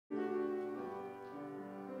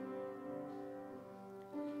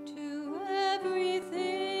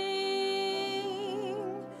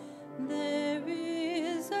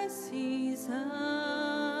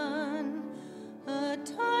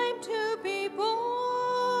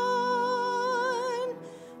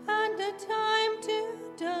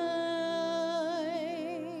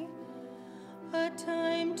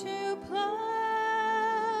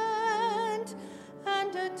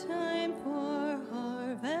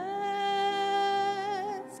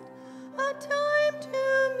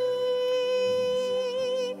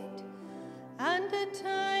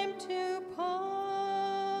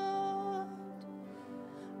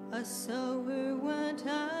A sower went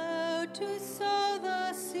out to sow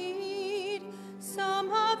the seed.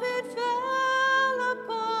 Some of it fell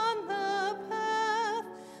upon the path.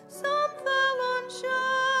 Some fell on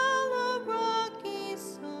shallow, rocky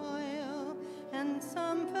soil, and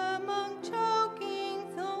some fell among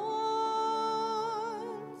choking thorns.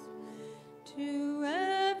 To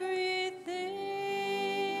everything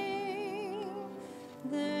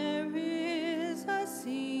there is a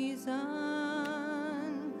season,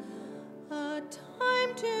 a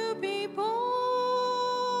time to be born,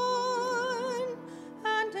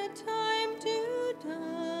 and a time to die,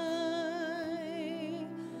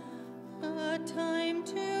 a time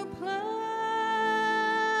to plant,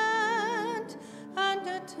 and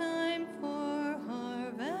a time for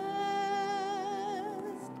harvest,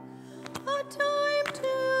 a time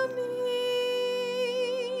to meet,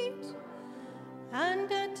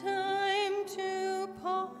 and a time to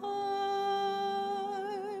part.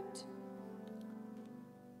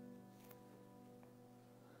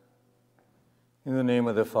 In the name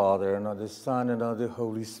of the Father, and of the Son, and of the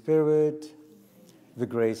Holy Spirit, the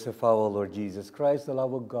grace of our Lord Jesus Christ, the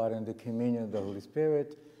love of God, and the communion of the Holy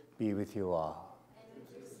Spirit be with you all.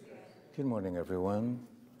 Good morning, everyone.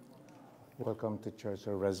 Welcome to Church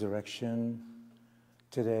of Resurrection.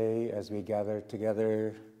 Today, as we gather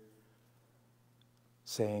together,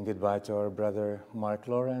 saying goodbye to our brother Mark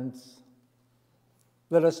Lorentz,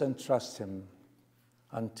 let us entrust him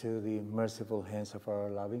unto the merciful hands of our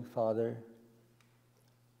loving Father,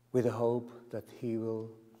 with the hope that he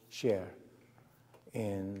will share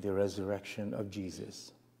in the resurrection of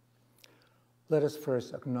Jesus. Let us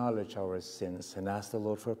first acknowledge our sins and ask the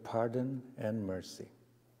Lord for pardon and mercy.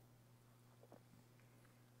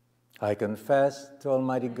 I confess to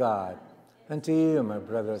Almighty God and to you, my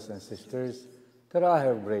brothers and sisters, that I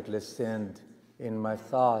have greatly sinned in my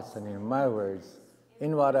thoughts and in my words,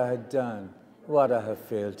 in what I had done, what I have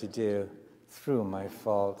failed to do, through my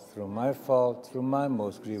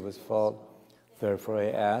most grievous fault. Therefore I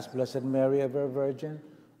ask, Blessed Mary, ever Virgin,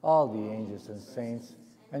 all the angels and saints,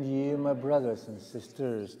 and you, my brothers and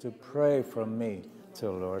sisters, to pray for me to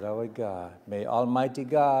the Lord our God. May Almighty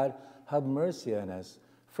God have mercy on us,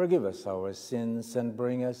 forgive us our sins, and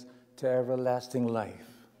bring us to everlasting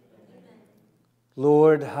life.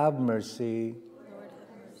 Lord, have mercy.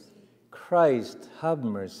 Christ, have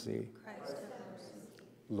mercy.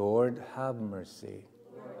 Lord, have mercy.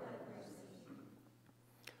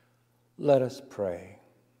 Let us pray.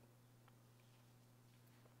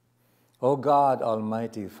 O God,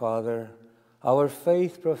 Almighty Father, our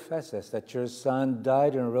faith professes that your Son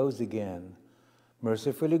died and rose again.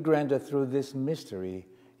 Mercifully grant that through this mystery,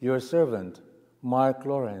 your servant, Mark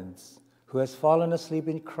Lorentz, who has fallen asleep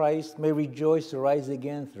in Christ, may rejoice to rise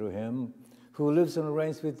again through him, who lives and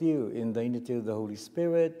reigns with you in the unity of the Holy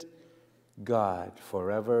Spirit, God,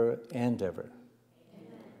 forever and ever.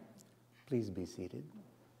 Amen. Please be seated.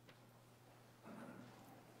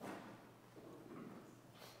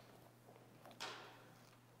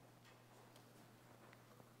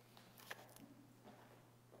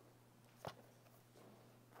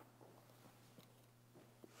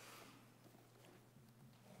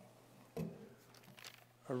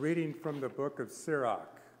 A reading from the book of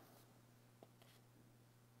Sirach.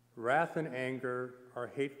 Wrath and anger are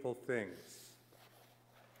hateful things,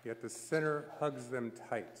 yet the sinner hugs them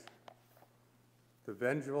tight. The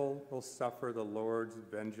vengeful will suffer the Lord's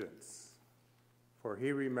vengeance, for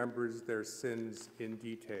he remembers their sins in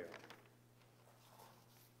detail.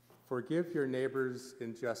 Forgive your neighbor's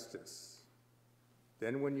injustice.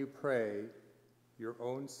 Then when you pray, your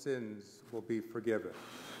own sins will be forgiven.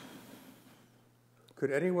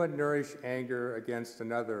 Could anyone nourish anger against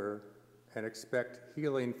another and expect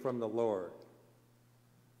healing from the Lord?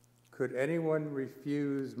 Could anyone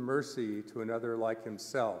refuse mercy to another like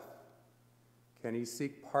himself? Can he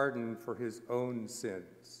seek pardon for his own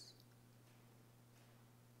sins?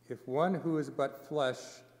 If one who is but flesh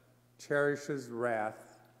cherishes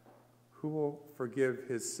wrath, who will forgive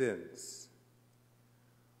his sins?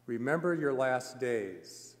 Remember your last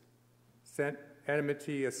days. Set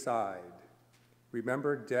enmity aside.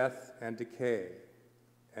 Remember death and decay,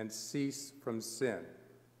 and cease from sin.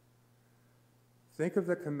 Think of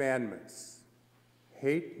the commandments.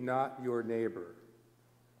 Hate not your neighbor.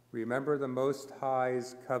 Remember the Most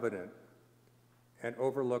High's covenant, and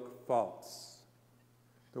overlook faults.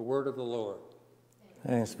 The word of the Lord.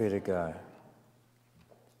 Thanks be to God.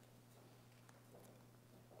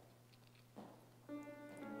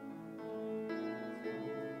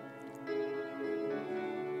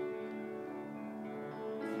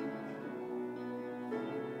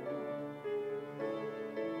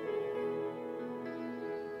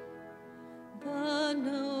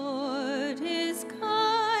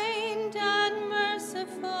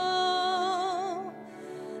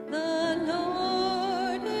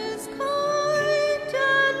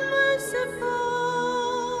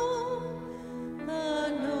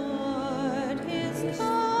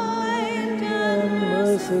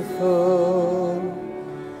 merciful.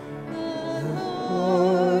 The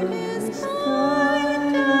Lord is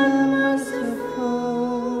kind and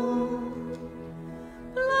merciful.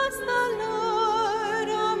 Bless the Lord,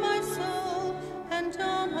 O my soul, and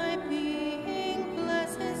all my being.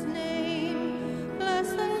 Bless his name.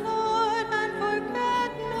 Bless the Lord and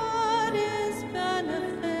forget not his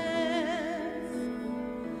benefits.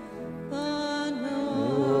 The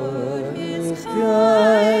Lord is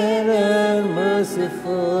Kind and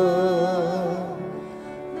merciful.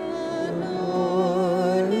 The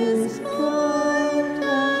Lord is kind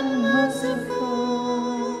and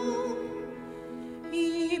merciful.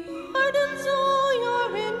 He pardons all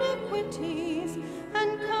your iniquities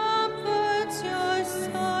and comforts your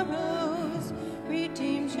sorrows,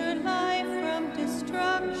 redeems your life from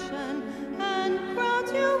destruction, and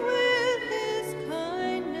crowns you with his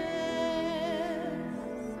kindness.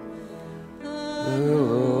 The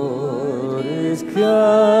Lord is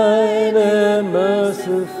kind and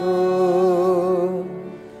merciful.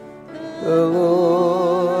 The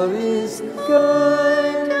Lord is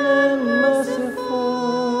kind and merciful.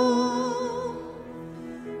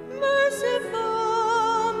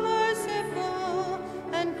 Merciful, merciful,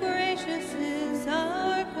 and gracious is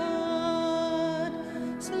our God,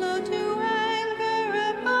 slow to anger,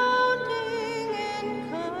 abounding in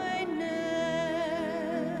kindness.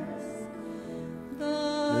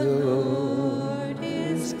 The Lord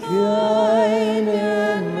is Kind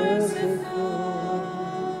and merciful.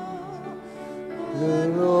 The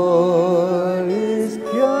Lord is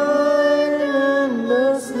kind and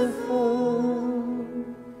merciful.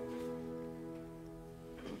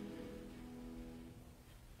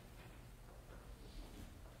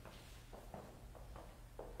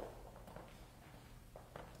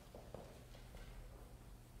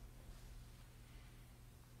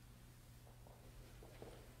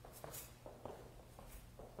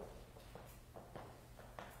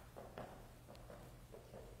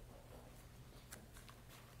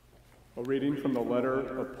 A reading from the letter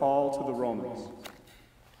of Paul to the Romans.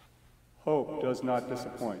 Hope does not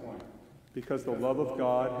disappoint, because the love of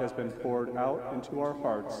God has been poured out into our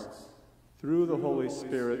hearts through the Holy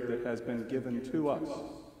Spirit that has been given to us.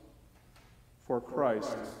 For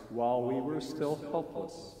Christ, while we were still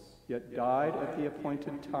helpless, yet died at the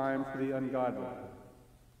appointed time for the ungodly.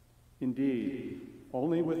 Indeed,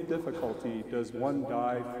 only with difficulty does one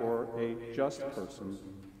die for a just person,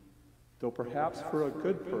 though perhaps for a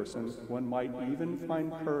good person one might even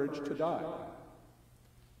find courage to die.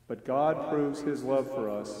 But God proves his love for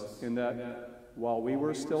us in that while we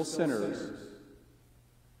were still sinners,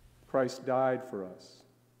 Christ died for us.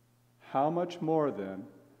 How much more then,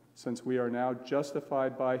 since we are now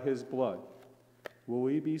justified by his blood, will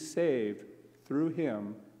we be saved through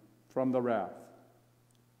him from the wrath?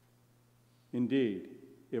 Indeed,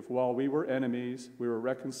 if while we were enemies, we were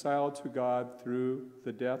reconciled to God through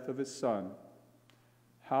the death of his Son,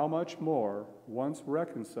 how much more, once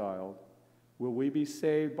reconciled, will we be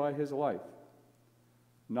saved by his life?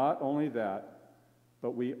 Not only that,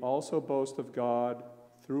 but we also boast of God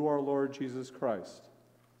through our Lord Jesus Christ,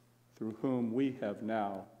 through whom we have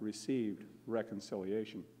now received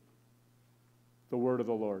reconciliation. The word of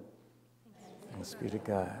the Lord. Thanks be to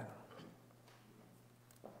God.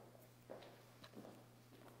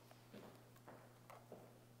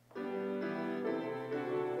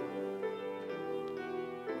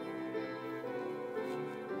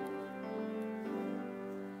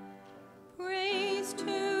 Praise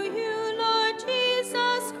to you, Lord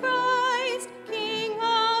Jesus Christ, King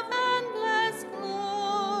of endless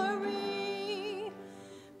glory.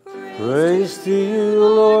 Praise to you,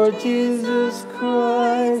 Lord Jesus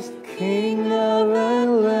Christ, King of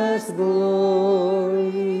endless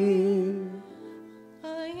glory.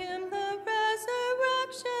 I am the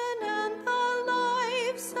resurrection and the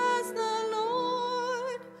life, says the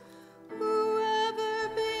Lord. Whoever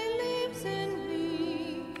believes in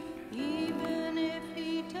me, even if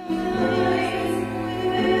he dies, will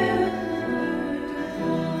never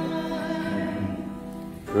die.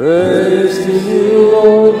 Praise to you,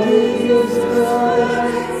 Lord Jesus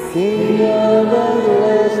Christ, King of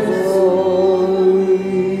endless glory.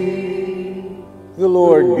 The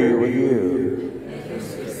Lord be with you.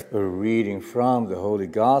 A reading from the Holy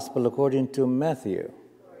Gospel according to Matthew.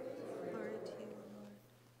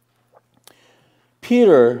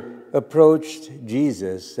 Peter approached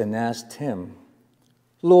Jesus and asked him,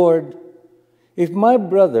 Lord, if my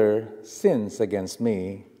brother sins against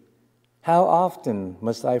me, how often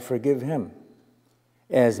must I forgive him?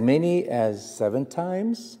 As many as 7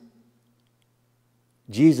 times?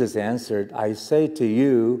 Jesus answered, I say to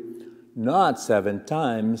you, not 7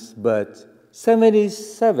 times, but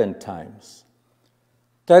 77 times.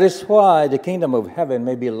 That is why the kingdom of heaven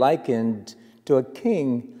may be likened to a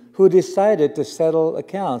king who decided to settle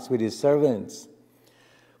accounts with his servants.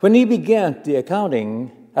 When he began the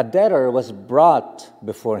accounting, a debtor was brought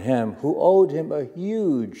before him who owed him a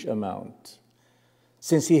huge amount.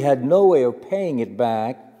 Since he had no way of paying it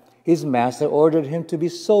back, his master ordered him to be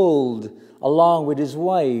sold along with his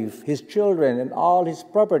wife, his children, and all his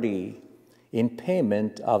property in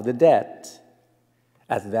payment of the debt.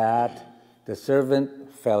 At that, the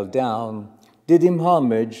servant fell down, did him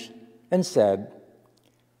homage, and said,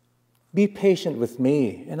 "Be patient with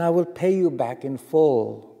me, and I will pay you back in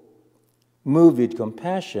full." Moved with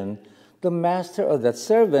compassion, the master of that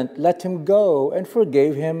servant let him go and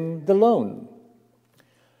forgave him the loan.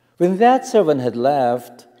 When that servant had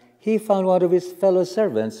left, he found one of his fellow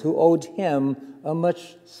servants who owed him a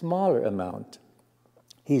much smaller amount.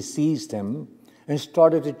 He seized him and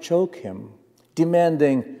started to choke him,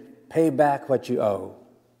 demanding, "Pay back what you owe."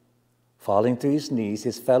 Falling to his knees,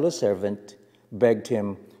 his fellow servant begged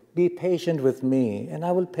him, "Be patient with me, and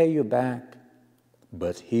I will pay you back."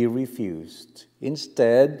 But he refused.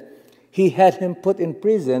 Instead, he had him put in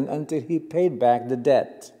prison until he paid back the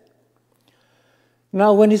debt.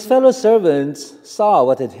 Now, when his fellow servants saw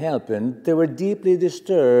what had happened, they were deeply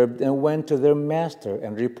disturbed and went to their master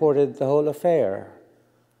and reported the whole affair.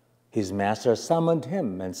 His master summoned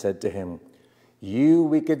him and said to him, "You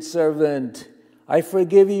wicked servant, I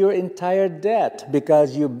forgive you your entire debt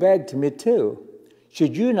because you begged me to.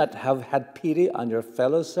 Should you not have had pity on your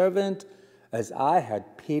fellow servant as I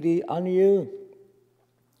had pity on you?"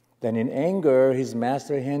 Then in anger, his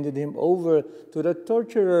master handed him over to the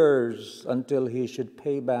torturers until he should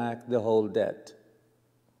pay back the whole debt.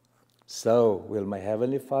 So will my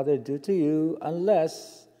heavenly Father do to you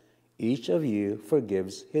unless each of you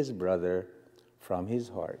forgives his brother from his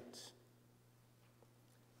heart.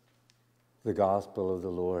 The Gospel of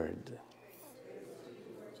the Lord.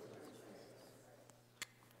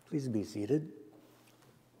 Please be seated.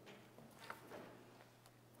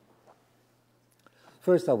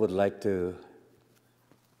 First, I would like to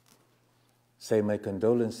say my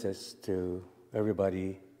condolences to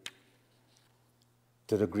everybody,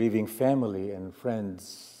 to the grieving family and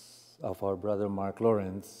friends of our brother Mark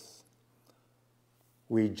Lorentz.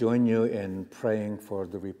 We join you in praying for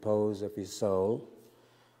the repose of his soul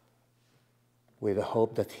with the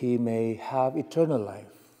hope that he may have eternal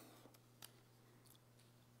life.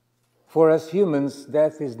 For as humans,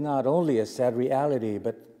 death is not only a sad reality,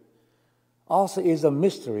 but also is a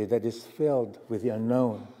mystery that is filled with the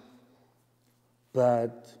unknown.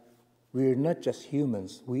 But we're not just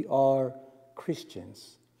humans, we are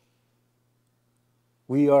Christians.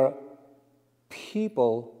 We are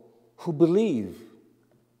people who believe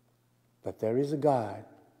that there is a God.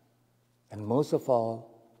 And most of all,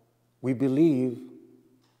 we believe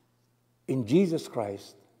in Jesus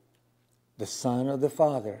Christ, the Son of the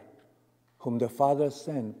Father, whom the Father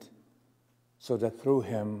sent, so that through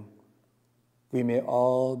him we may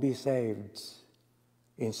all be saved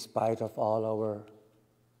in spite of all our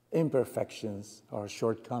imperfections, our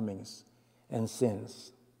shortcomings, and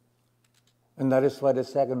sins. And that is why the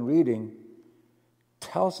second reading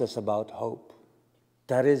tells us about hope.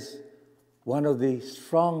 That is one of the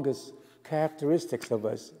strongest characteristics of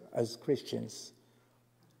us as Christians.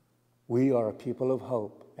 We are a people of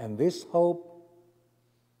hope, and this hope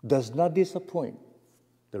does not disappoint,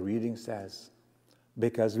 the reading says,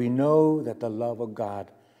 because we know that the love of God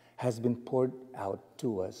has been poured out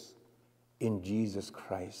to us in Jesus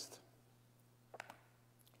Christ.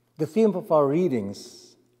 The theme of our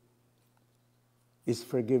readings is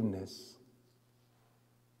forgiveness.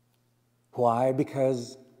 Why?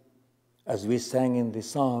 Because as we sang in the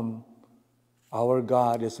psalm, our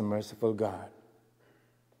God is a merciful God.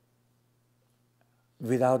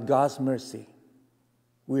 Without God's mercy,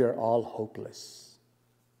 we are all hopeless.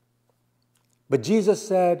 But Jesus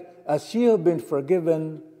said, "As you have been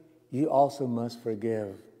forgiven, you also must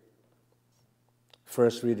forgive."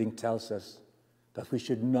 First reading tells us that we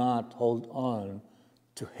should not hold on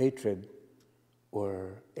to hatred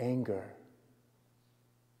or anger.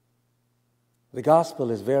 The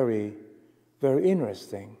gospel is very, very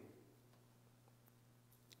interesting.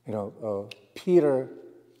 Peter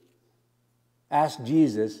asked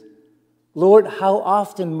Jesus, "Lord, how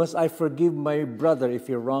often must I forgive my brother if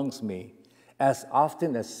he wrongs me? As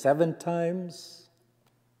often as 7 times?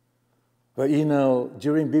 But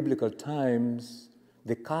during biblical times,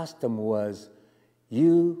 the custom was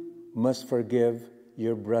you must forgive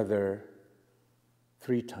your brother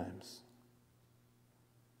 3 times.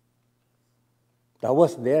 That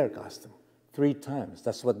was their custom. 3 times.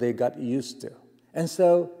 That's what they got used to. And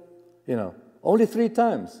so, only 3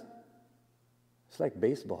 times. It's like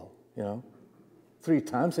baseball, 3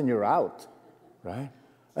 times and you're out, right?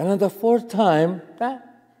 And on the 4th time, that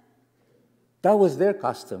was their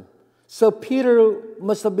custom. So Peter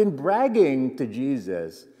must have been bragging to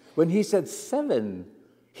Jesus. When he said 7,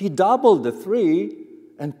 he doubled the 3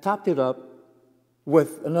 and topped it up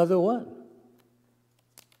with another 1.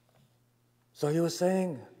 So he was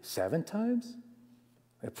saying 7 times?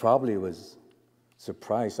 I probably was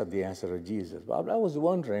surprised at the answer of Jesus. But I was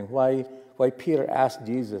wondering why Peter asked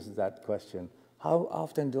Jesus that question. How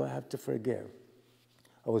often do I have to forgive?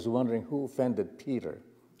 I was wondering who offended Peter.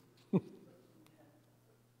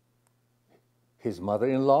 His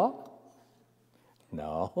mother-in-law?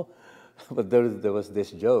 No. But there was this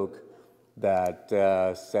joke that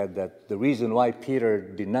said that the reason why Peter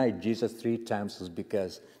denied Jesus 3 times was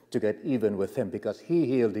because to get even with him, because he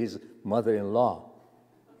healed his mother-in-law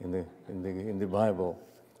in the Bible.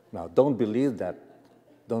 Now, don't believe that.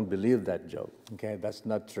 Don't believe that joke. Okay, that's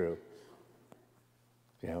not true.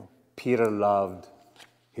 Peter loved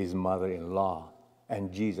his mother-in-law,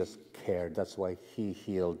 and Jesus cared. That's why he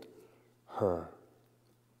healed her.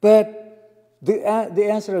 But the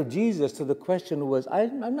answer of Jesus to the question was,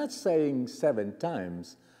 I'm not saying 7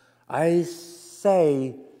 times. I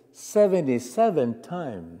say 77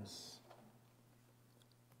 times.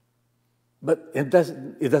 But it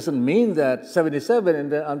doesn't mean that 77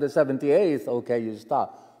 and then on the 78th, okay, you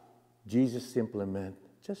stop. Jesus simply meant,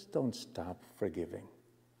 just don't stop forgiving.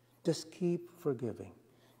 Just keep forgiving.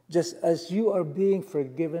 Just as you are being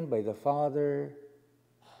forgiven by the Father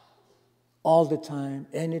all the time,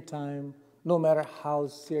 anytime, no matter how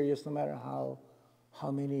serious, no matter how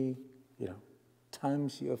many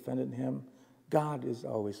times you offended him, God is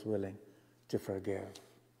always willing to forgive.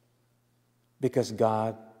 Because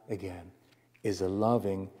God, again, is a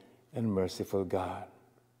loving and merciful God.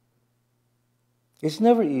 It's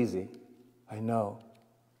never easy, I know.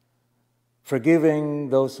 Forgiving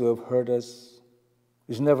those who have hurt us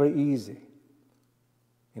is never easy.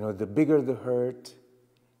 The bigger the hurt,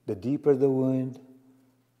 the deeper the wound,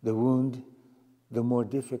 the more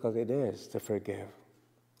difficult it is to forgive.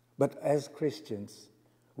 But as Christians,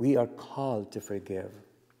 we are called to forgive.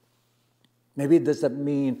 Maybe it doesn't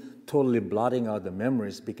mean totally blotting out the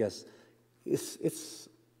memories, because it's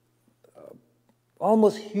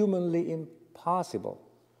almost humanly impossible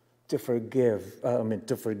to forget,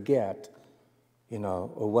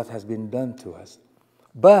 what has been done to us.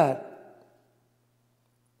 But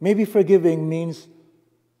maybe forgiving means,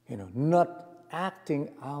 not acting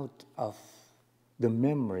out of the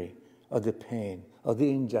memory of the pain, of the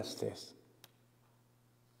injustice.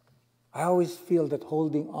 I always feel that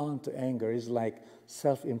holding on to anger is like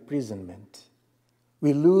self-imprisonment.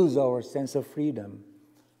 We lose our sense of freedom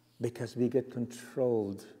because we get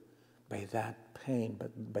controlled by that pain,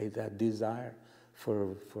 but by that desire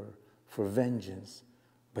for vengeance,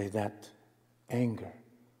 by that anger.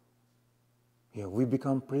 We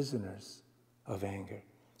become prisoners of anger.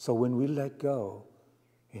 So when we let go,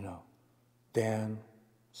 then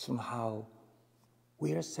somehow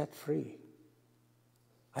we are set free.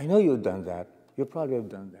 I know you've done that. You probably have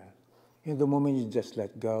done that. The moment you just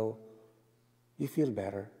let go, you feel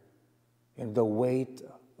better. And the weight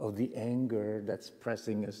of the anger that's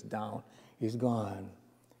pressing us down is gone.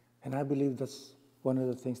 And I believe that's one of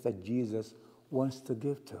the things that Jesus wants to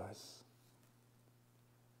give to us.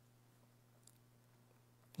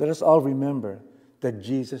 Let us all remember that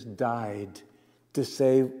Jesus died to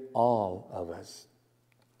save all of us.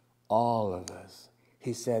 All of us.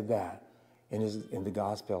 He said that in the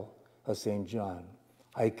Gospel of St. John.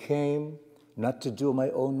 I came not to do my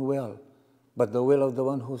own will, but the will of the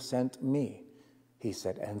one who sent me. He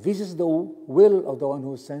said, and this is the will of the one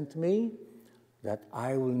who sent me, that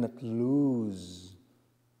I will not lose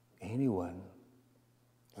anyone,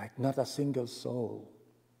 like not a single soul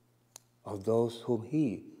of those whom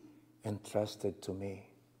he entrusted to me.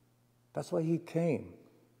 That's why he came.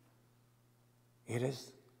 It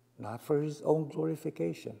is not for his own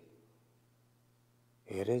glorification.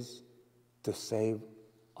 It is to save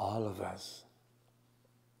all of us.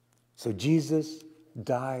 So Jesus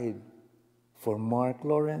died for Mark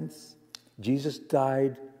Lorentz. Jesus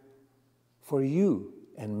died for you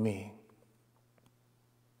and me.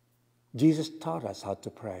 Jesus taught us how to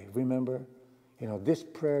pray. Remember, this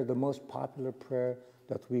prayer, the most popular prayer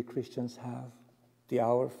that we Christians have, the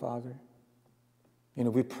Our Father.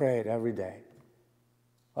 We pray it every day,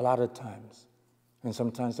 a lot of times. And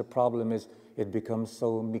sometimes the problem is it becomes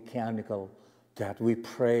so mechanical that we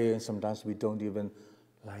pray and sometimes we don't even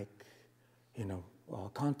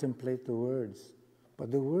contemplate the words.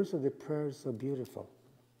 But the words of the prayer is so beautiful,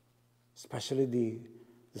 especially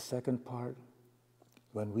the second part,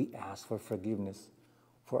 when we ask for forgiveness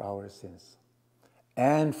for our sins.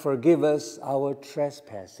 And forgive us our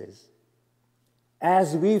trespasses,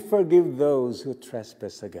 as we forgive those who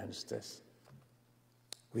trespass against us.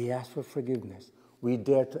 We ask for forgiveness. We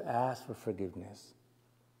dare to ask for forgiveness.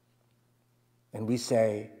 And we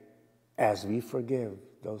say, as we forgive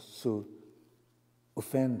those who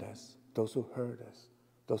offend us, those who hurt us,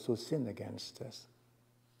 those who sin against us.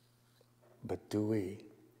 But do we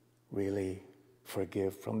really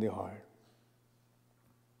forgive from the heart?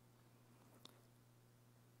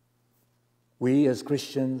 We as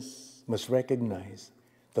Christians must recognize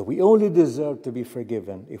that we only deserve to be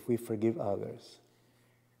forgiven if we forgive others.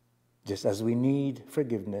 Just as we need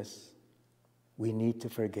forgiveness, we need to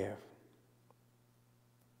forgive.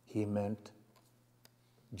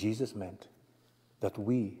 Jesus meant that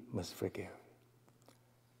we must forgive.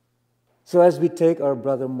 So as we take our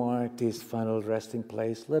brother Mark to his final resting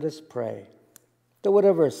place, let us pray that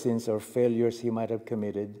whatever sins or failures he might have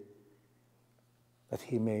committed, that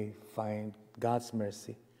he may find God's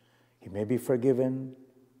mercy. He may be forgiven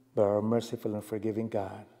by our merciful and forgiving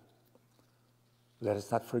God. Let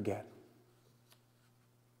us not forget,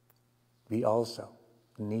 we also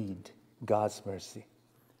need God's mercy.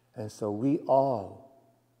 And so we all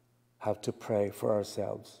have to pray for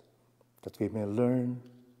ourselves that we may learn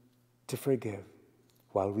to forgive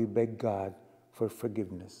while we beg God for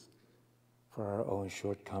forgiveness for our own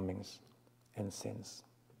shortcomings and sins.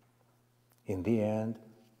 In the end,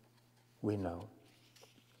 we know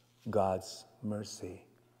God's mercy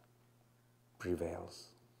prevails.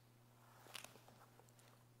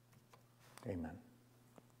 Amen.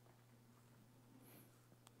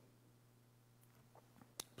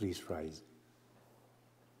 Please rise.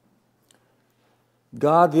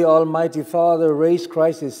 God, the Almighty Father, raised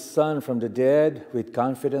Christ, His Son, from the dead. With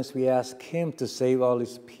confidence we ask Him to save all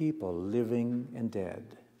His people, living and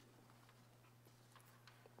dead.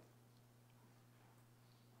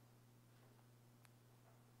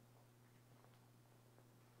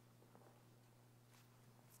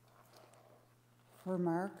 For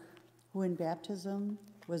Mark, who in baptism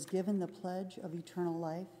was given the pledge of eternal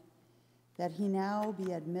life, that he now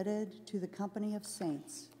be admitted to the company of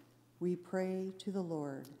saints, we pray to the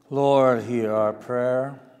Lord. Lord, hear our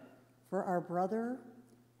prayer. For our brother,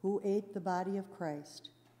 who ate the body of Christ,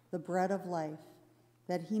 the bread of life,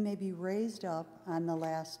 that he may be raised up on the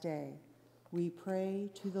last day, we pray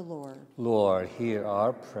to the Lord. Lord, hear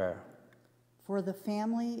our prayer. For the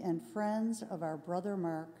family and friends of our brother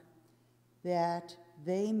Mark, that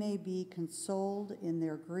they may be consoled in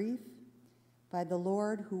their grief by the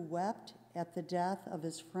Lord who wept at the death of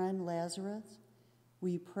his friend Lazarus,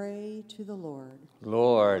 we pray to the Lord.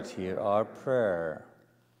 Lord, hear our prayer.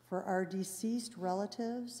 For our deceased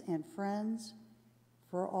relatives and friends,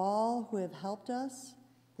 for all who have helped us,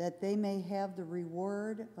 that they may have the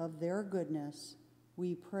reward of their goodness,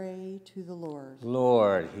 we pray to the Lord.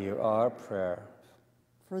 Lord, hear our prayer.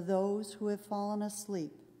 For those who have fallen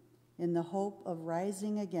asleep in the hope of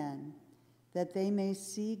rising again, that they may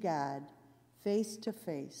see God face to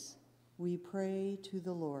face, we pray to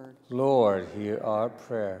the Lord. Lord, hear our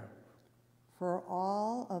prayer. For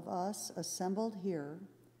all of us assembled here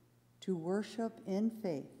to worship in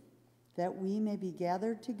faith, that we may be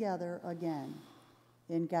gathered together again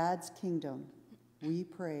in God's kingdom, we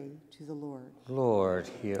pray to the Lord. Lord,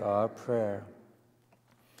 hear our prayer.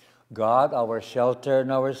 God, our shelter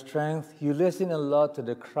and our strength, you listen and love to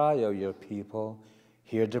the cry of your people.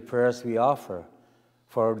 Hear the prayers we offer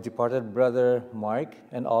for our departed brother Mark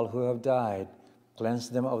and all who have died. Cleanse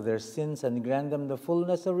them of their sins and grant them the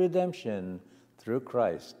fullness of redemption through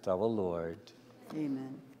Christ our Lord.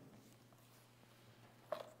 Amen.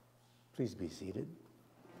 Please be seated.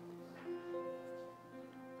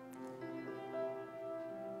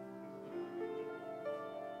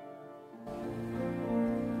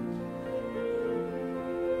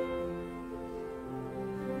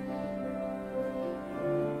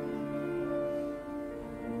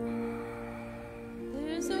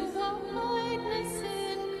 There's a wideness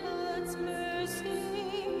in God's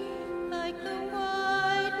mercy, like the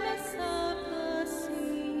wideness of the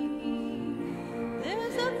sea.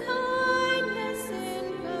 There's a kindness in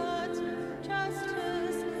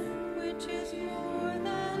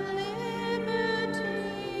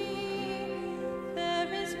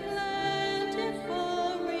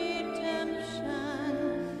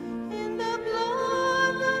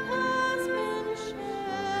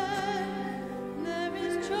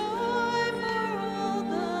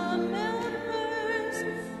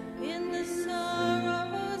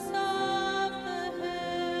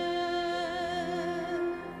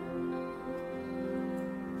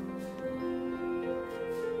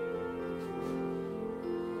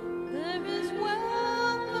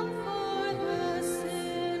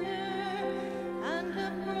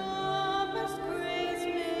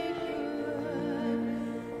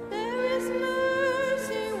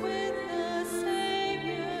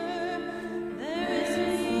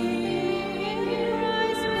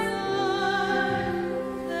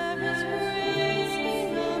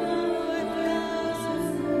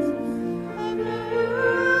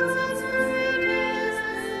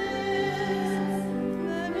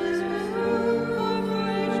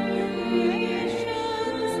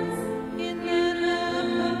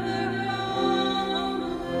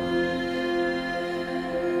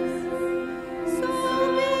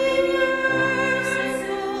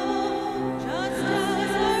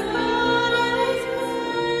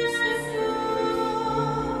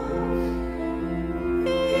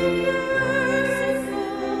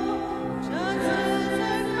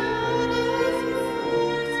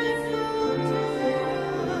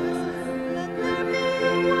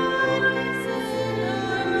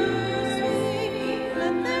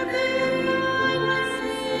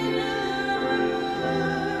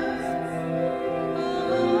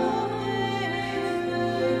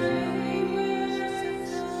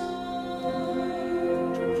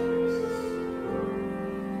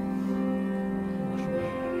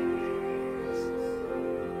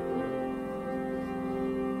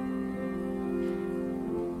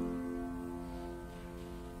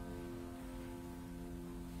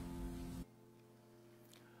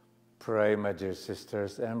Pray, my dear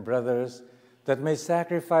sisters and brothers, that my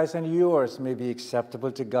sacrifice and yours may be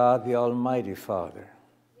acceptable to God, the Almighty Father.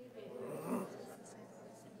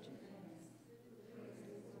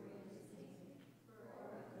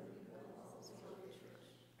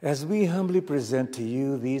 As we humbly present to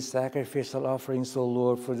you these sacrificial offerings, O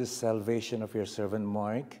Lord, for the salvation of your servant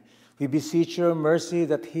Mark, we beseech your mercy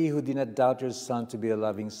that he who did not doubt your Son to be a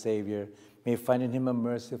loving Savior may find in him a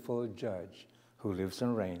merciful judge who lives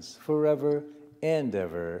and reigns forever and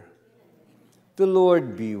ever. The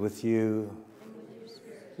Lord be with you.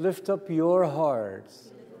 Lift up your hearts.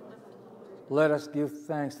 Let us give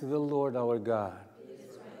thanks to the Lord our God.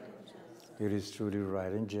 It is truly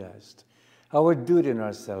right and just, our duty and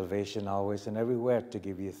our salvation always and everywhere to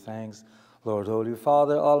give you thanks, Lord, Holy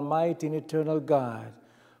Father, Almighty and eternal God.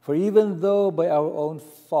 For even though by our own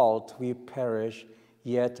fault we perish,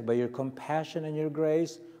 yet by your compassion and your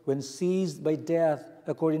grace, when seized by death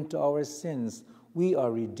according to our sins, we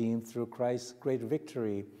are redeemed through Christ's great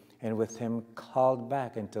victory, and with him called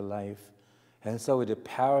back into life. And so with the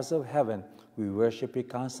powers of heaven, we worship you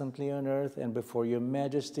constantly on earth, and before your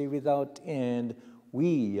majesty without end,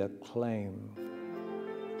 we acclaim.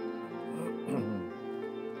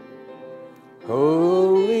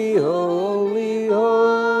 Holy, holy,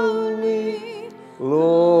 holy,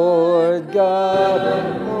 Lord God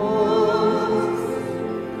of hosts,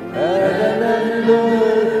 heaven and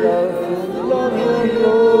earth are full of your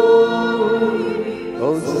glory.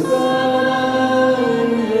 Hosanna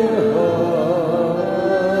in the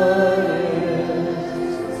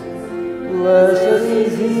highest. Blessed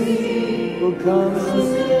is he who comes in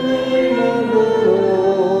the name of the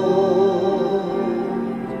Lord.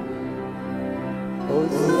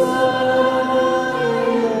 Hosanna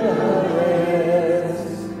in the highest.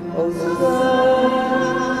 Hosanna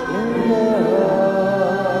in the highest.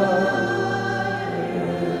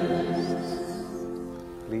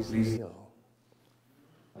 Please kneel.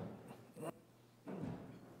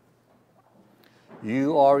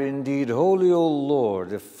 You are indeed holy, O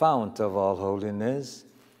Lord, the fount of all holiness.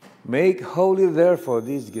 Make holy, therefore,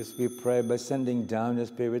 these gifts, we pray, by sending down your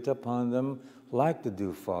Spirit upon them like the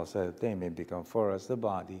dewfall, so that they may become for us the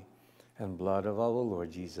body and blood of our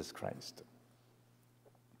Lord Jesus Christ.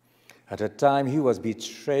 At the time he was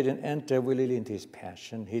betrayed and entered willingly into his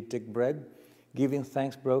passion, he took bread, giving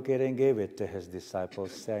thanks, broke it, and gave it to his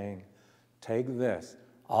disciples, saying, "Take this,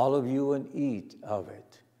 all of you, and eat of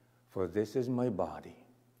it, for this is my body,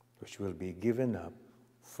 which will be given up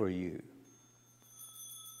for you."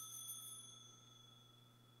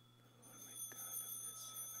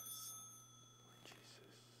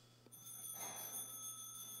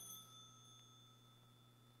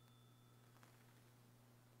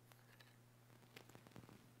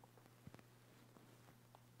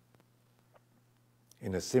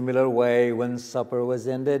 In a similar way, when supper was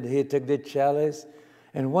ended, he took the chalice,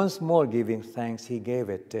 and once more giving thanks, he gave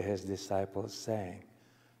it to his disciples, saying,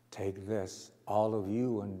 "Take this, all of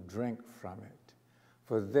you, and drink from it.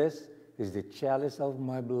 For this is the chalice of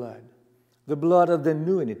my blood, the blood of the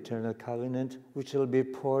new and eternal covenant, which will be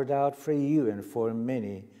poured out for you and for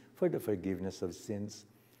many for the forgiveness of sins.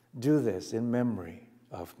 Do this in memory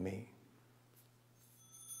of me."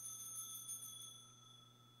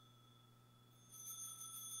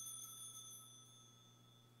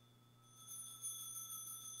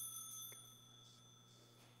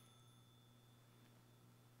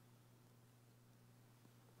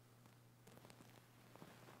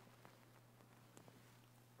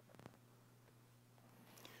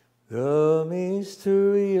 The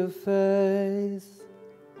mystery of faith.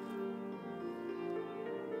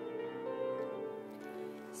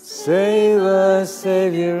 Save us,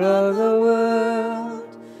 Savior of the world,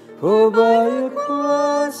 for by your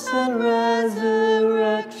cross and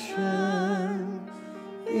resurrection,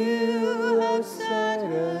 you have set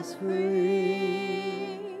us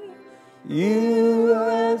free. You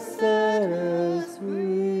have set us free.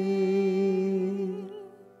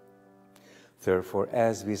 Therefore,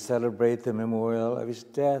 as we celebrate the memorial of his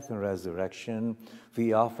death and resurrection,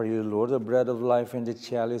 we offer you, Lord, the bread of life and the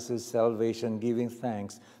chalice of salvation, giving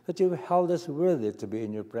thanks that you have held us worthy to be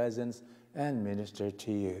in your presence and minister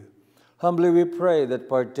to you. Humbly we pray that,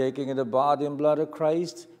 partaking in the body and blood of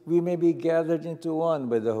Christ, we may be gathered into one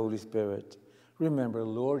by the Holy Spirit. Remember,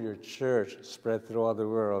 Lord, your church spread throughout the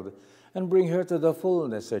world, and bring her to the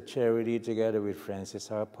fullness of charity, together with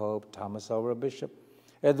Francis our Pope, Thomas our Bishop,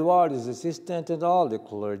 Edward his assistant, and all the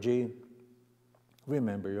clergy.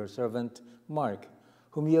 Remember your servant Mark,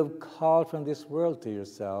 whom you have called from this world to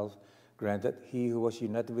yourself. Grant that he who was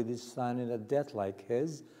united with his Son in a death like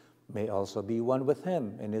his may also be one with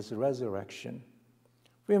him in his resurrection.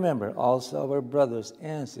 Remember also our brothers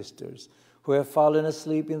and sisters who have fallen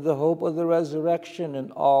asleep in the hope of the resurrection, and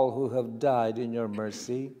all who have died in your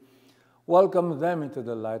mercy. Welcome them into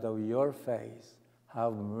the light of your face.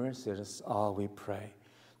 Have mercy on us all, we pray,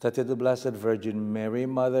 that with the Blessed Virgin Mary,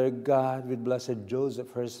 Mother of God, with blessed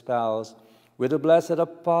Joseph, her spouse, with the blessed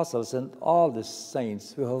apostles and all the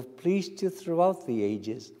saints who have pleased you throughout the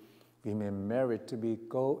ages, we may merit to be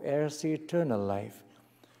co-heirs to eternal life,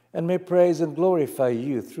 and may praise and glorify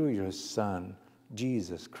you through your Son,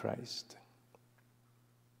 Jesus Christ.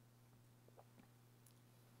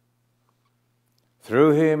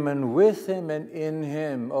 Through him and with him and in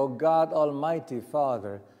him, O God, Almighty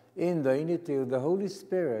Father, in the unity of the Holy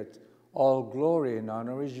Spirit, all glory and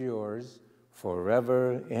honor is yours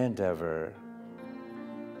forever and ever.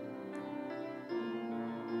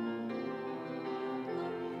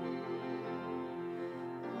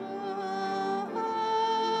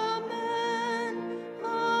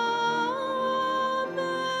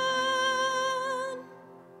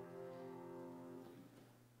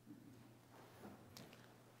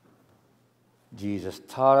 Jesus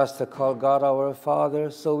taught us to call God our Father,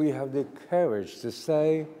 so we have the courage to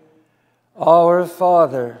say, Our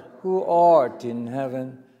Father, who art in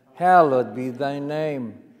heaven, hallowed be thy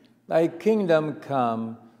name. Thy kingdom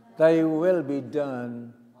come, thy will be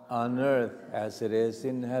done on earth as it is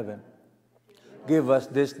in heaven. Give us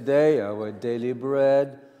this day our daily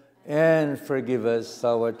bread, and forgive us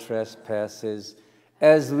our trespasses,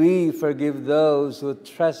 as we forgive those who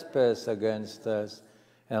trespass against us.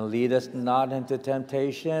 And lead us not into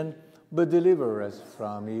temptation, but deliver us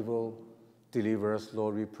from evil. Deliver us,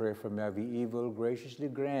 Lord, we pray, from every evil. Graciously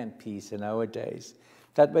grant peace in our days,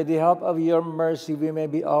 that by the help of your mercy we may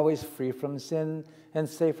be always free from sin and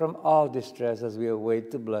safe from all distress, as we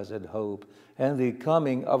await the blessed hope and the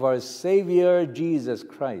coming of our Savior, Jesus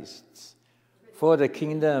Christ. For the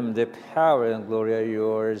kingdom, the power, and glory are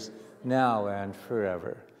yours, now and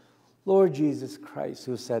forever. Lord Jesus Christ,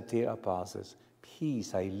 who said to your apostles,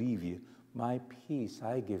 Peace I leave you, my peace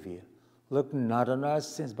I give you. Look not on our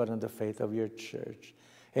sins, but on the faith of your church,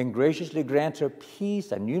 and graciously grant her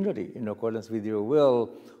peace and unity in accordance with your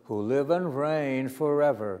will, who live and reign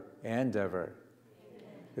forever and ever. Amen.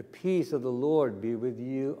 The peace of the Lord be with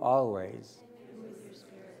you always. And with your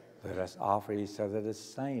spirit. Let us offer each other the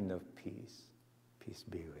sign of peace. Peace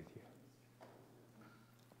be with you.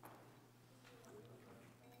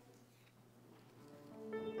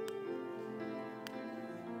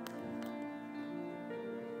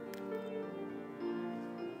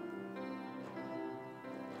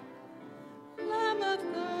 Lamb of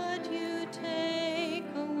God, you take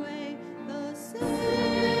away the sins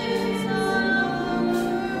of the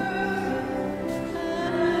world.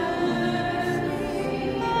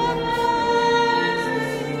 Have mercy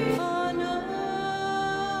on us.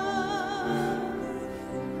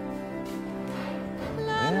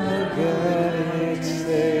 Lamb of God,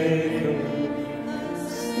 Take away the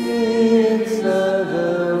sins of the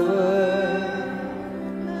world.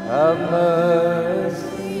 Have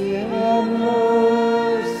mercy, have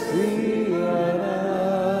mercy on us.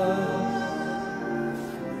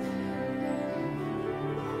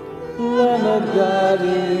 Lamb of God,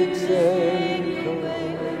 you take away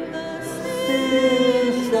the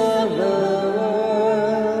sins of the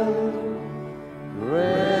world.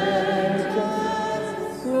 Grant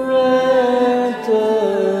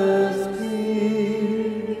us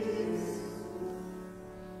peace.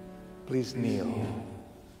 Please kneel.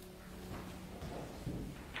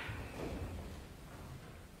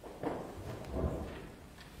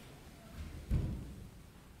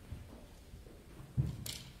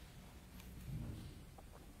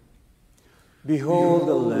 Behold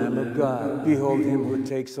the Lamb of God. Behold him who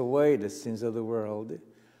takes away the sins of the world.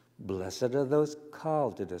 Blessed are those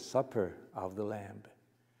called to the supper of the Lamb.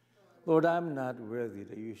 Lord, I'm not worthy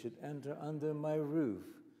that you should enter under my roof,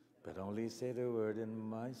 but only say the word, and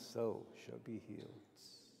my soul shall be healed.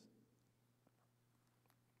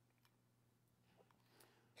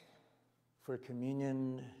 For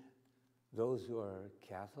communion, those who are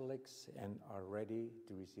Catholics and are ready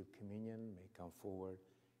to receive communion may come forward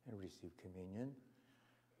and receive communion.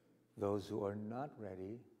 Those who are not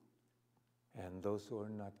ready and those who are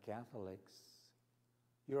not Catholics,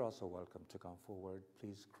 you're also welcome to come forward.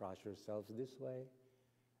 Please cross yourselves this way,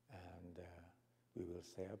 and we will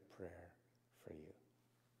say a prayer for you.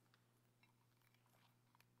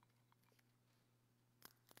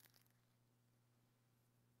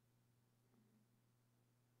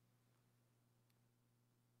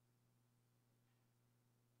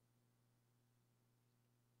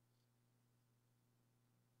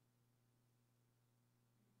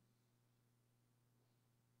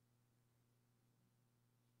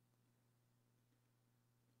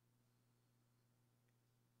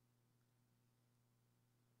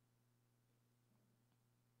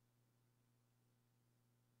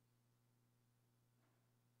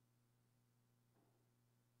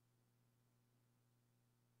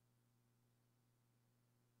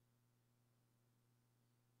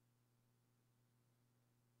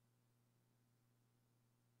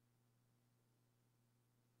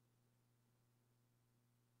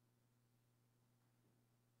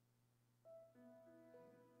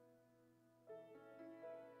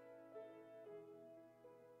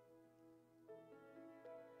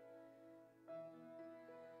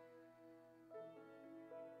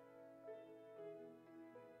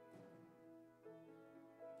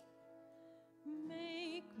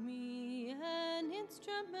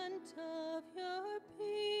 instrument of your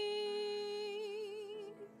peace.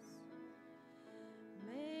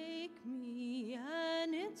 Make me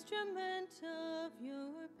an instrument of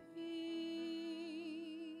your peace.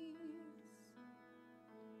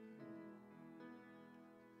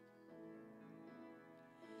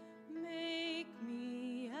 Make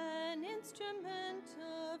me an instrument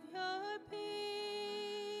of your peace.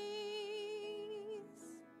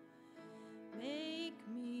 Make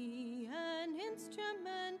me an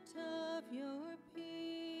instrument of your peace.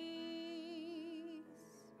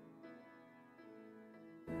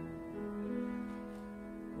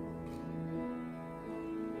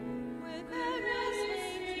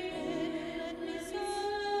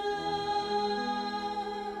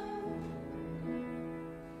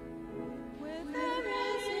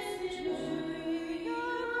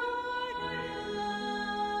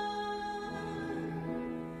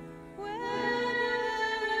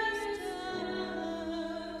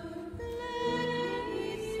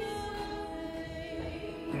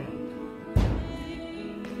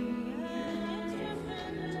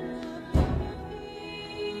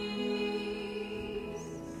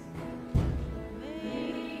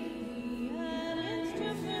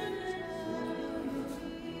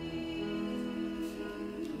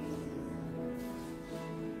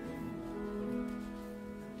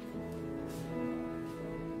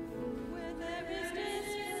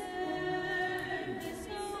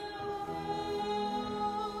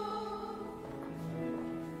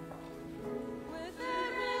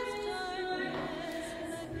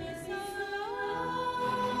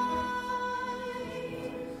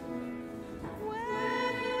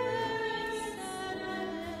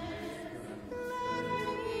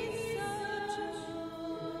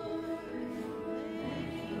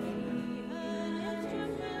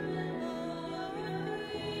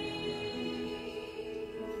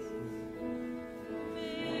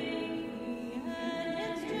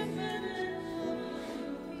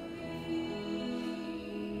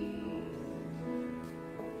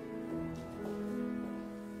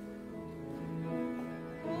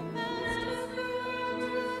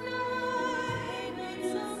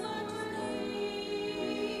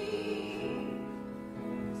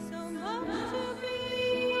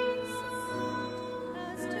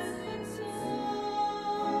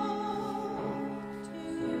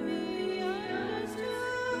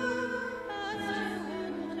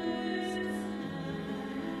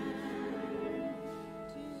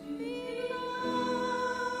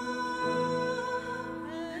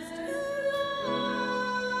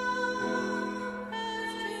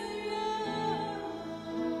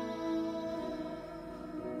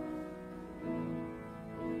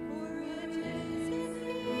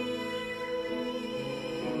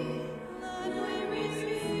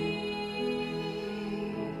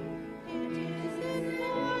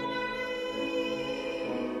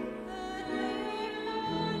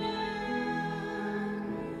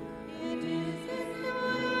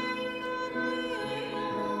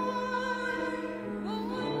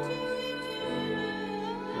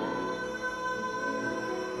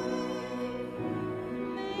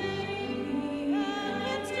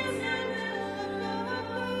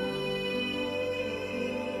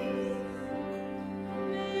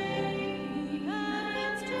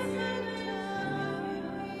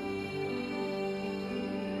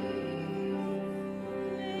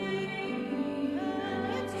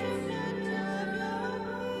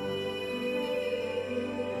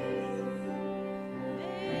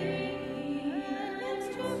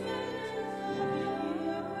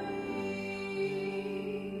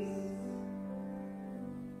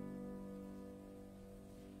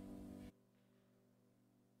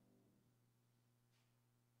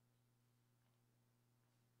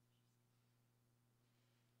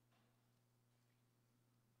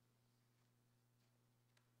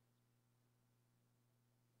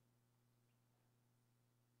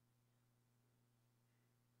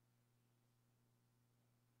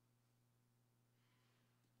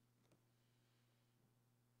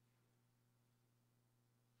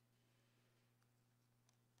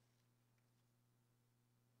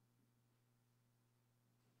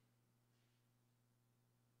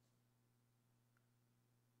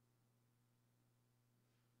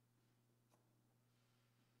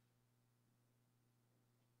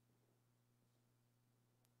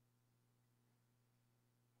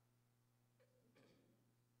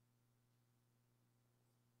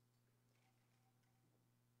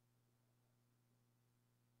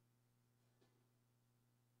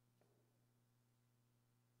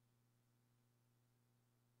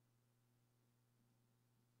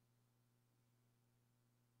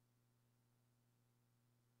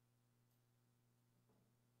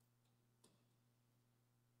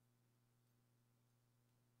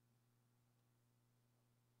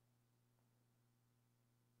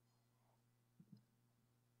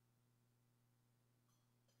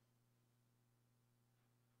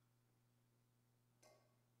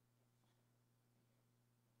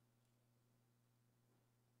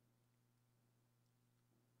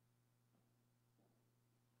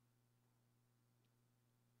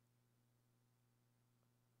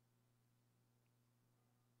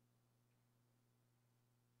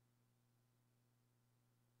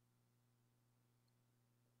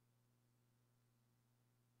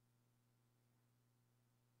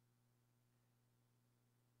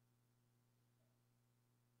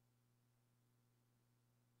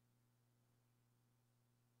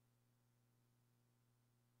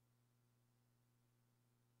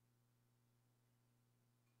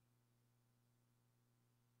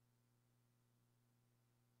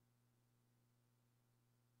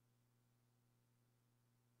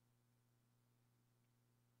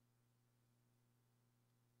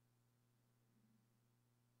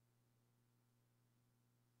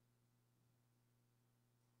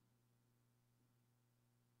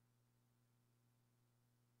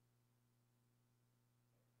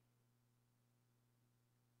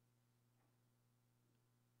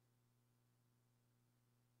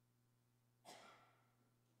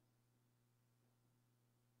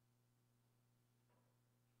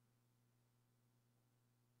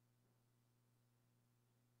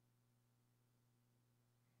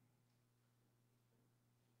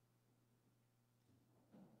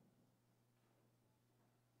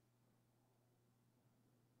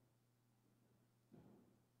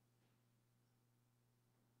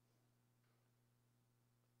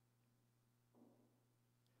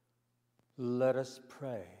 Let us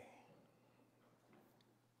pray.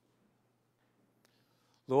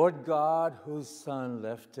 Lord God, whose Son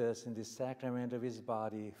left us in the sacrament of his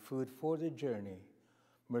body, food for the journey,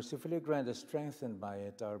 mercifully grant us, strengthened by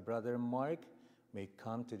it, our brother Mark may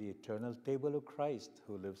come to the eternal table of Christ,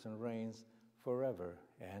 who lives and reigns forever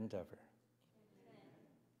and ever.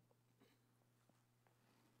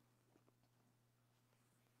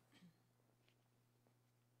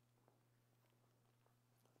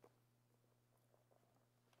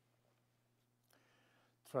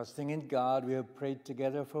 Trusting in God, we have prayed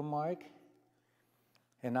together for Mark,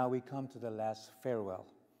 and now we come to the last farewell.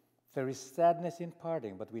 There is sadness in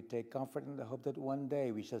parting, but we take comfort in the hope that one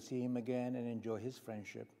day we shall see him again and enjoy his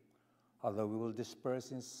friendship. Although we will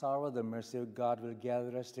disperse in sorrow, the mercy of God will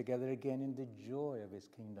gather us together again in the joy of his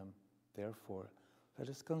kingdom. Therefore, let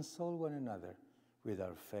us console one another with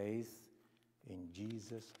our faith in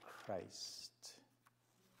Jesus Christ.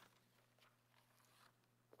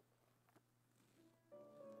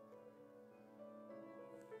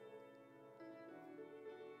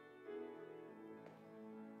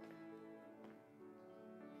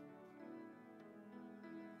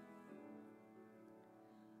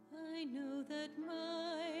 I know that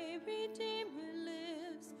my Redeemer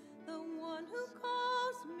lives, the one who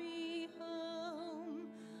calls me home.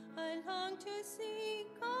 I long to see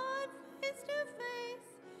God face to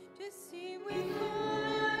face, to see with my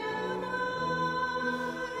own eyes.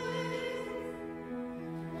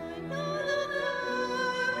 I know that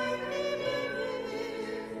my Redeemer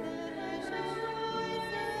lives, that I shall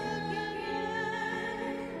rise again.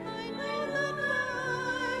 I know that my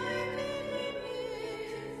Redeemer lives,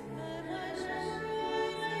 that I shall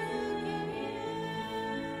rise again.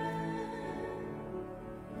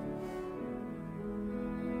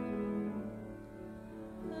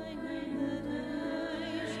 I know that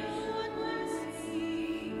I shall one day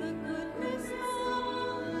see the goodness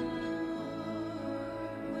of the Lord,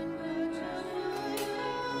 when God shall wipe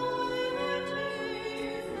away our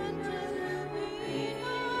tears and death will be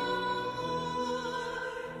no more.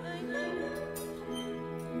 I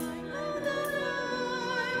know that my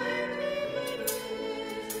Redeemer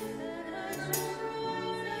lives, that I shall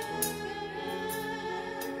rise again.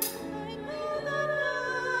 I know that my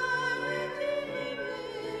Redeemer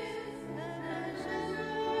lives, that I shall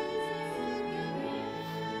rise again.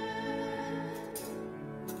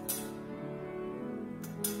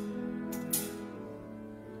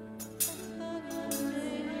 But one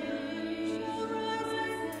day I shall rise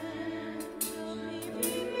again, shall be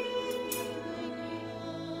with my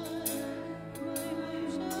God. My home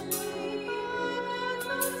shall be by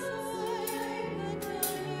God's side, the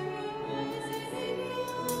time rising again.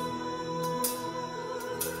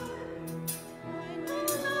 I know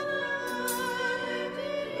that my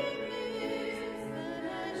Redeemer lives, that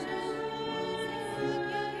I shall rise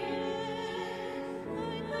again.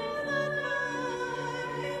 I know that my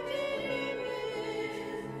Redeemer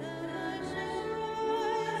lives, that I shall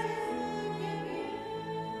rise again.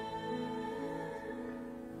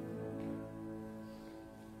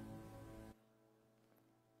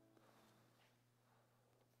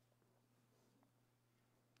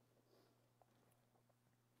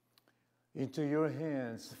 Into your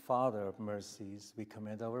hands, Father of mercies, we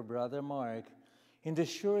commend our brother Mark, in the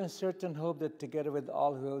sure and certain hope that together with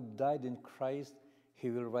all who have died in Christ, he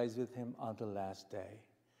will rise with him on the last day.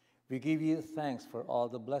 We give you thanks for all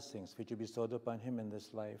the blessings which you bestowed upon him in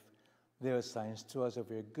this life. They are signs to us of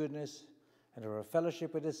your goodness and of our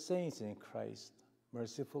fellowship with the saints in Christ.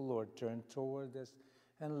 Merciful Lord, turn toward us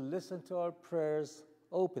and listen to our prayers.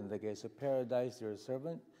 Open the gates of paradise to your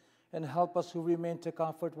servant, and help us who remain to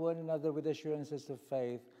comfort one another with assurances of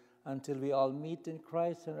faith until we all meet in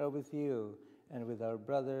Christ and are with you and with our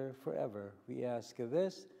brother forever. We ask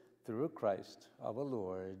this through Christ our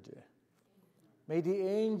Lord. May the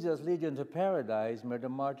angels lead you into paradise. May the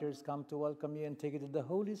martyrs come to welcome you and take you to the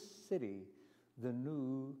holy city, the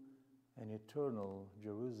new and eternal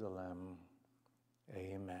Jerusalem.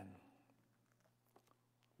 Amen.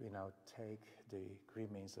 We now take the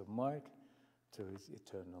remains of Mark to his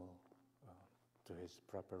eternal, to his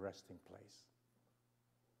proper resting place.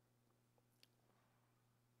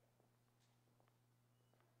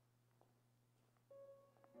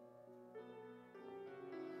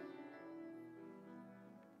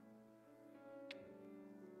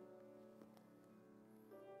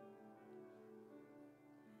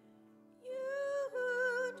 You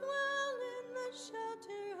who dwell in the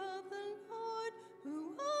shelter of the Lord,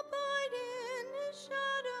 who abide in his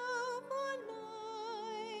shadow for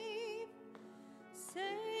life,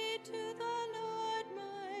 say to the Lord,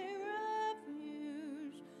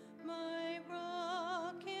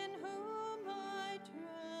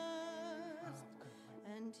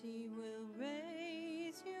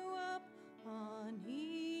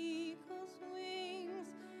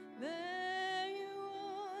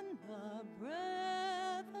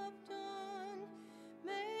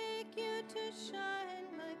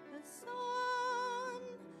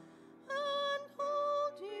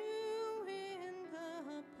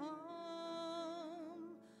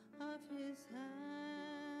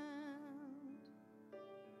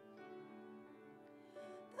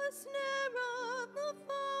 The snare of the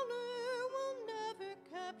fowler will never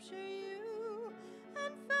capture you,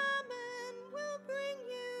 and famine will bring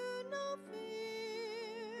you no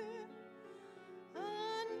fear.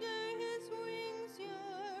 Under his wings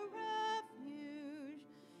your refuge,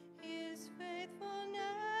 his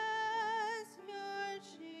faithfulness your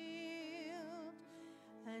shield,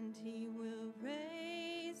 and he will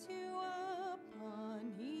raise you up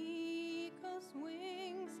on eagle's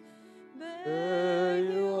wings. Bear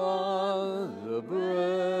you on the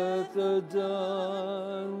breath of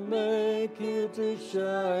dawn, make you to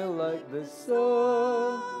shine like the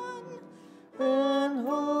sun, and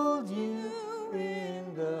hold you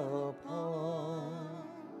in the palm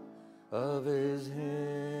of his hands.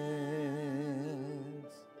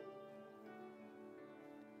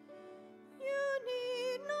 You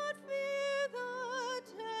need not fear the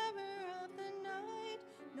terror of the night,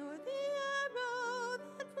 nor the arrow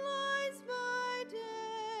that flies by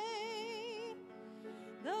day.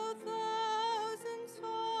 Though thousands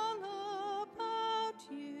fall about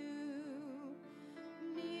you,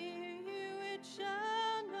 near you it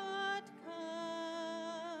shall not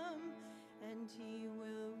come, and he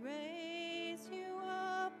will raise you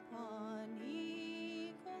up on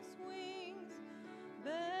eagle's wings,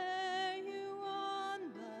 bear you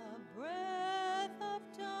on the breath of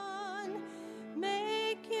dawn,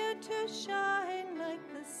 make you to shine like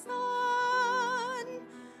the sun,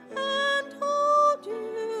 and hold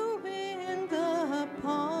you in the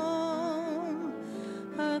palm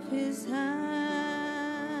of his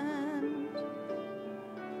hand.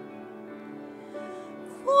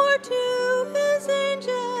 For to his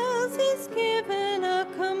angels he's given a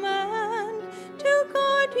command to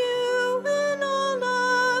guard you in all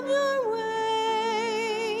of your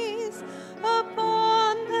ways.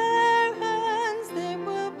 Upon their hands they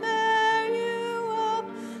will bear you up,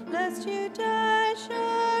 lest you dash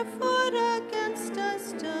your foot against a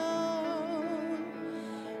stone.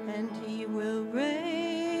 And he will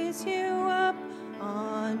raise you up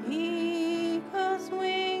on eagle's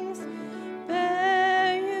wings,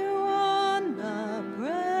 bear you on the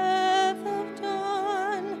breath of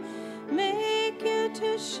dawn, make you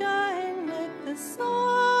to shine like the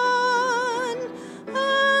sun,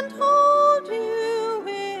 and hold you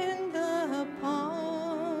in the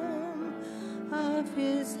palm of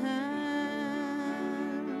his hand.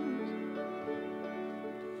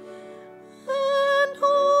 And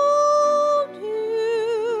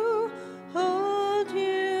hold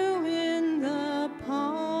you in the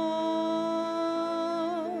palm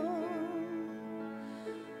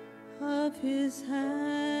of his hand.